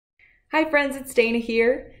Hi friends, it's Dana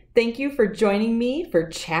here. Thank you for joining me for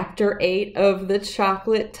Chapter 8 of The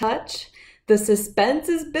Chocolate Touch. The suspense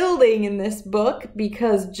is building in this book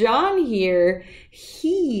because John here,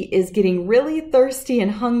 he is getting really thirsty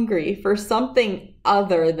and hungry for something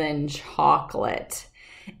other than chocolate.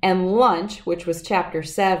 And lunch, which was Chapter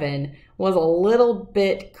 7, was a little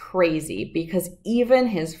bit crazy because even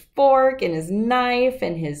his fork and his knife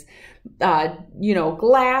and his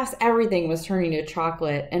glass, everything was turning to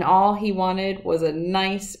chocolate, and all he wanted was a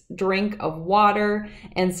nice drink of water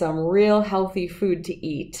and some real healthy food to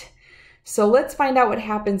eat. So let's find out what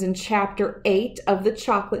happens in Chapter 8 of The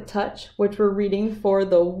Chocolate Touch, which we're reading for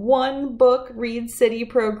the One Book Read City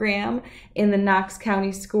program in the Knox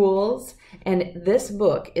County Schools. And this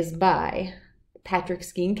book is by Patrick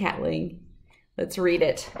Skene Catling. Let's read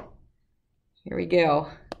it. Here we go.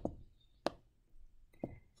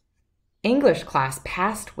 English class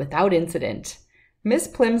passed without incident. Miss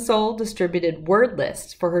Plimsoll distributed word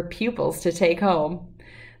lists for her pupils to take home.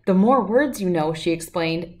 The more words you know, she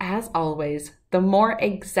explained, as always, the more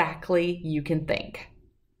exactly you can think.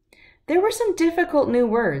 There were some difficult new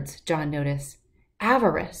words, John noticed.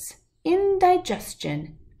 Avarice,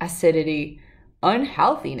 indigestion, acidity,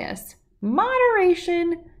 unhealthiness,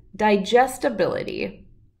 moderation, digestibility.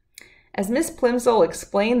 As Miss Plimsoll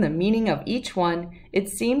explained the meaning of each one, it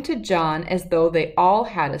seemed to John as though they all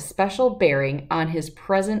had a special bearing on his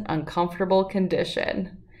present uncomfortable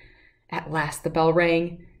condition. At last the bell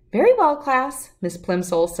rang. Very well, class, Miss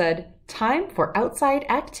Plimsoll said. Time for outside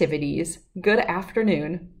activities. Good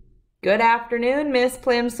afternoon. Good afternoon, Miss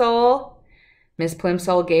Plimsoll. Miss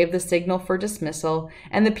Plimsoll gave the signal for dismissal,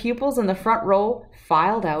 and the pupils in the front row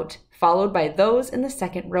filed out, followed by those in the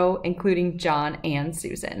second row, including John and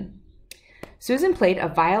Susan. Susan played a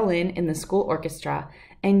violin in the school orchestra,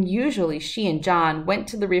 and usually she and John went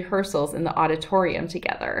to the rehearsals in the auditorium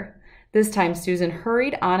together. This time Susan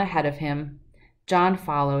hurried on ahead of him. John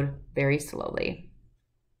followed very slowly.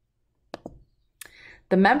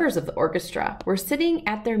 The members of the orchestra were sitting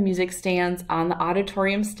at their music stands on the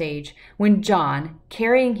auditorium stage when John,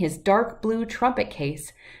 carrying his dark blue trumpet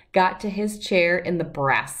case, got to his chair in the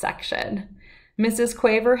brass section. Mrs.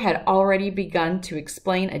 Quaver had already begun to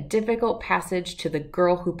explain a difficult passage to the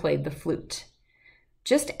girl who played the flute.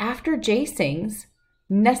 Just after Jay sings,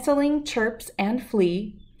 nestling chirps and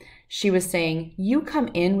flee, she was saying, you come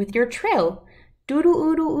in with your trill.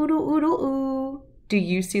 Doodle-oodle-oodle-oodle-oo. Do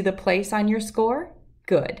you see the place on your score?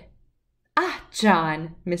 Good. Ah,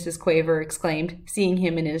 John, Mrs. Quaver exclaimed, seeing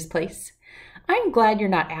him in his place. I'm glad you're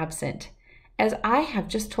not absent. As I have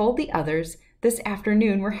just told the others, this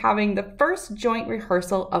afternoon we're having the first joint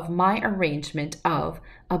rehearsal of my arrangement of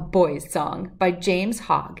A Boy's Song by James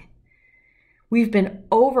Hogg. We've been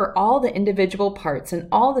over all the individual parts and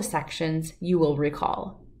all the sections you will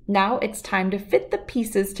recall. Now it's time to fit the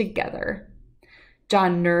pieces together.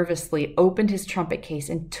 John nervously opened his trumpet case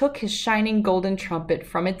and took his shining golden trumpet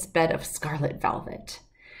from its bed of scarlet velvet.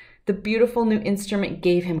 The beautiful new instrument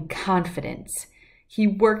gave him confidence. He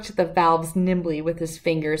worked the valves nimbly with his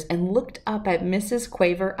fingers and looked up at Mrs.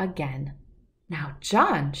 Quaver again. Now,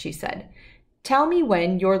 John, she said, tell me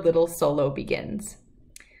when your little solo begins.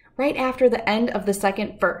 Right after the end of the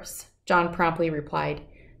second verse, John promptly replied.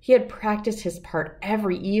 He had practiced his part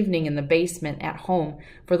every evening in the basement at home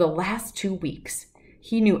for the last 2 weeks.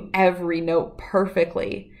 He knew every note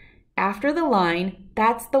perfectly. After the line,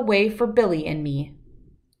 that's the way for Billy and me.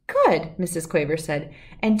 Good, Mrs. Quaver said.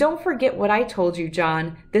 And don't forget what I told you,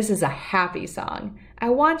 John. This is a happy song. I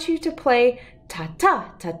want you to play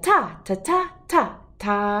ta-ta, ta-ta, ta-ta,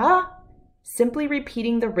 ta-ta, simply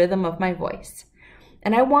repeating the rhythm of my voice.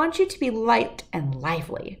 And I want you to be light and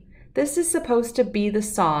lively. This is supposed to be the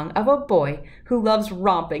song of a boy who loves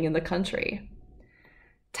romping in the country.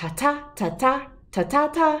 Ta-ta, ta-ta,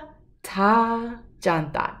 ta-ta-ta, ta,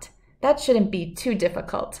 John thought. That shouldn't be too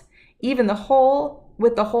difficult. Even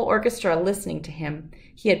with the whole orchestra listening to him,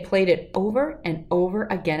 he had played it over and over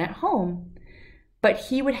again at home. But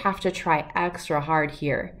he would have to try extra hard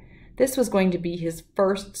here. This was going to be his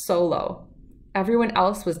first solo. Everyone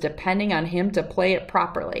else was depending on him to play it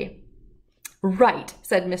properly. Right,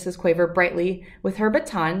 said Mrs. Quaver brightly. With her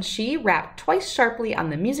baton, she rapped twice sharply on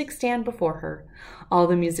the music stand before her. All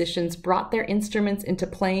the musicians brought their instruments into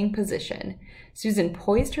playing position. Susan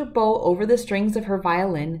poised her bow over the strings of her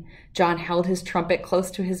violin. John held his trumpet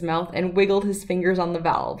close to his mouth and wiggled his fingers on the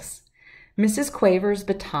valves. Mrs. Quaver's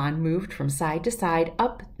baton moved from side to side,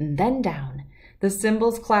 up and then down. The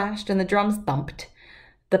cymbals clashed and the drums thumped.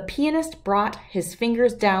 The pianist brought his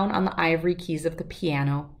fingers down on the ivory keys of the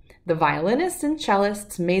piano. The violinists and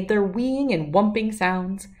cellists made their weeing and wumping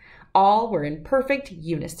sounds. All were in perfect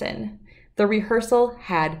unison. The rehearsal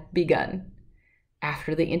had begun.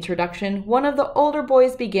 After the introduction, one of the older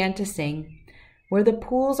boys began to sing, "Where the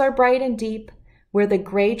pools are bright and deep, where the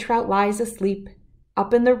gray trout lies asleep,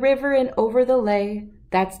 up in the river and over the lea,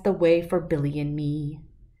 that's the way for Billy and me."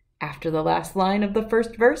 After the last line of the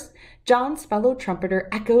first verse, John's fellow trumpeter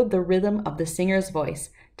echoed the rhythm of the singer's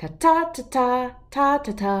voice. Ta-ta-ta-ta,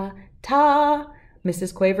 ta-ta-ta, ta.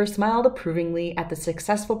 Mrs. Quaver smiled approvingly at the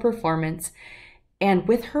successful performance, and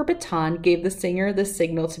with her baton gave the singer the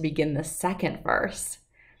signal to begin the second verse.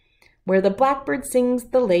 "Where the blackbird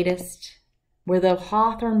sings the latest, where the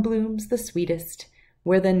hawthorn blooms the sweetest,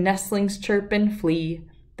 where the nestlings chirp and flee,"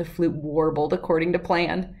 the flute warbled according to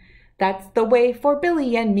plan. "That's the way for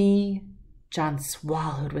Billy and me." John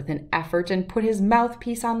swallowed with an effort and put his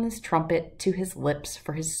mouthpiece on his trumpet to his lips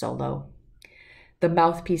for his solo. The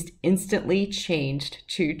mouthpiece instantly changed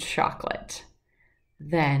to chocolate.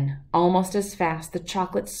 Then, almost as fast, the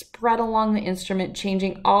chocolate spread along the instrument,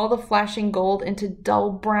 changing all the flashing gold into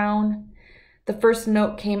dull brown. The first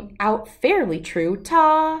note came out fairly true,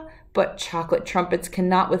 ta, but chocolate trumpets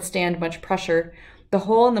cannot withstand much pressure. The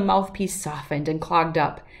hole in the mouthpiece softened and clogged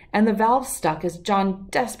up, and the valve stuck as John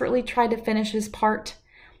desperately tried to finish his part.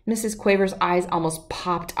 Mrs. Quaver's eyes almost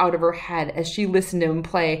popped out of her head as she listened to him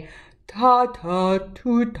play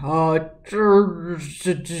ta-ta-tu-ta.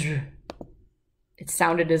 It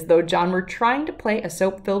sounded as though John were trying to play a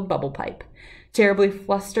soap-filled bubble pipe. Terribly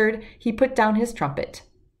flustered, he put down his trumpet.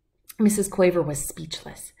 Mrs. Quaver was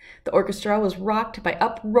speechless. The orchestra was rocked by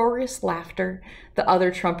uproarious laughter. The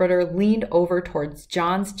other trumpeter leaned over towards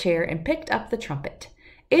John's chair and picked up the trumpet.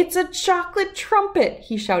 "It's a chocolate trumpet!"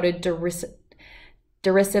 he shouted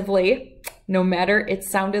derisively. No matter, it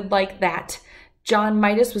sounded like that. John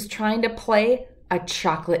Midas was trying to play a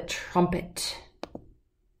chocolate trumpet.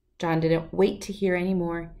 John didn't wait to hear any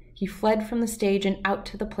more. He fled from the stage and out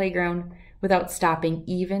to the playground. Without stopping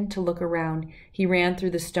even to look around, he ran through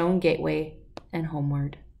the stone gateway and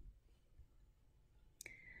homeward.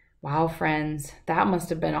 Wow, friends, that must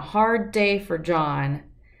have been a hard day for John.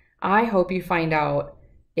 I hope you find out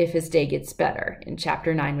if his day gets better in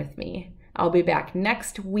Chapter 9 with me. I'll be back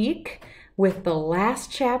next week with the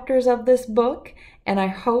last chapters of this book, and I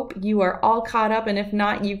hope you are all caught up, and if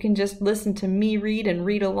not, you can just listen to me read and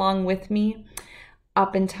read along with me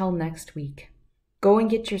up until next week. Go and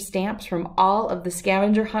get your stamps from all of the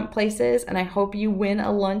scavenger hunt places, and I hope you win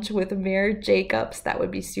a lunch with Mayor Jacobs. That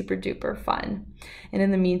would be super duper fun. And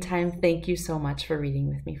in the meantime, thank you so much for reading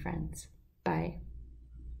with me, friends. Bye.